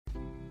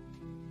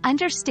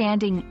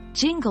Understanding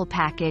Jingle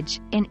Package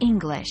in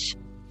English.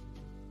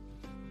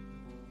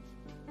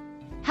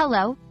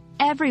 Hello,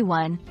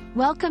 everyone.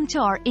 Welcome to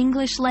our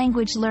English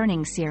language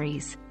learning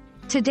series.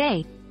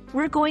 Today,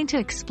 we're going to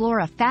explore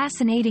a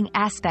fascinating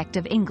aspect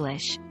of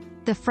English,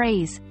 the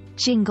phrase,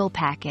 jingle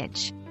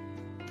package.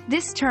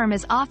 This term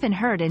is often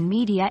heard in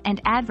media and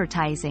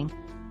advertising,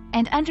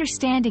 and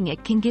understanding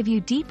it can give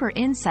you deeper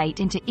insight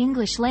into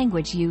English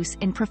language use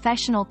in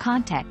professional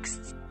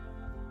contexts.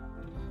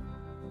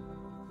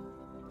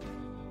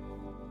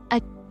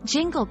 A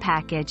jingle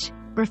package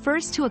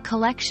refers to a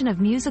collection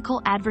of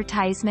musical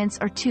advertisements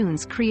or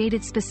tunes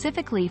created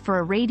specifically for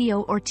a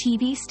radio or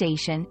TV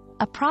station,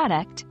 a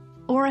product,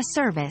 or a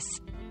service.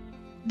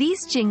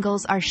 These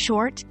jingles are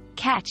short,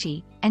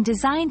 catchy, and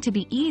designed to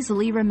be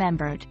easily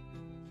remembered.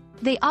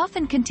 They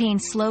often contain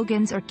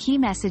slogans or key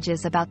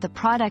messages about the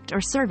product or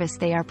service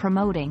they are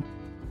promoting.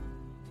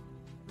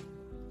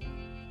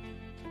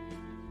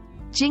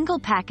 Jingle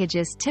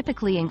packages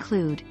typically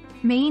include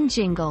main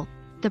jingle,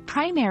 the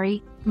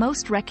primary,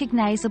 most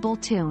recognizable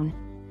tune.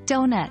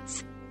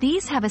 Donuts.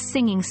 These have a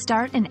singing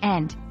start and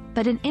end,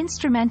 but an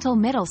instrumental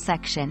middle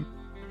section.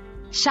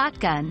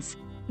 Shotguns.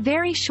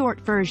 Very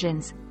short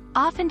versions,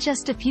 often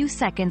just a few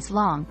seconds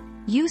long,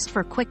 used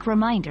for quick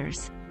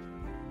reminders.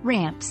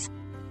 Ramps.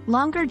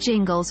 Longer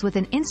jingles with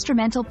an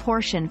instrumental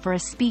portion for a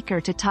speaker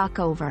to talk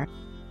over.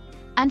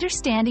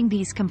 Understanding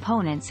these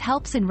components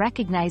helps in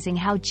recognizing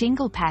how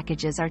jingle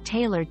packages are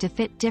tailored to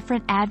fit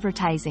different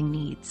advertising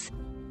needs.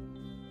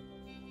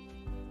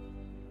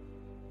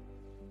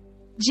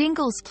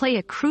 Jingles play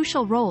a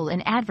crucial role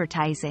in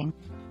advertising.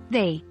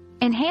 They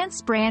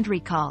enhance brand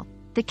recall.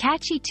 The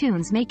catchy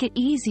tunes make it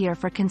easier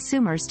for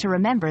consumers to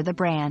remember the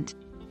brand.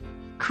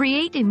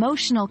 Create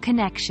emotional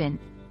connection.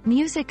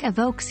 Music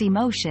evokes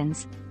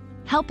emotions,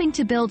 helping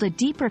to build a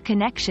deeper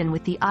connection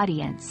with the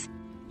audience.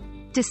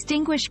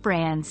 Distinguish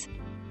brands.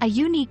 A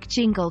unique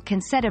jingle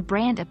can set a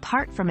brand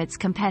apart from its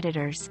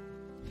competitors.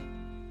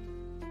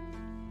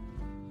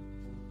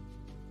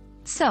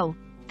 So,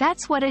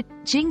 that's what a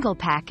jingle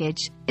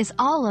package is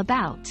all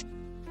about.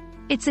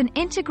 It's an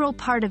integral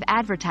part of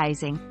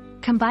advertising,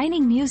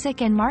 combining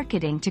music and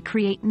marketing to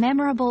create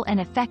memorable and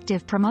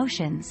effective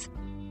promotions.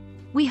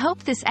 We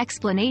hope this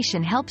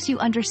explanation helps you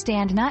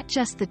understand not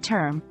just the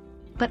term,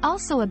 but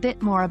also a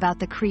bit more about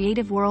the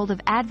creative world of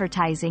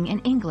advertising in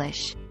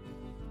English.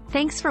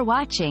 Thanks for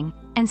watching,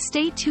 and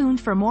stay tuned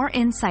for more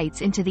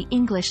insights into the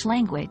English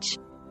language.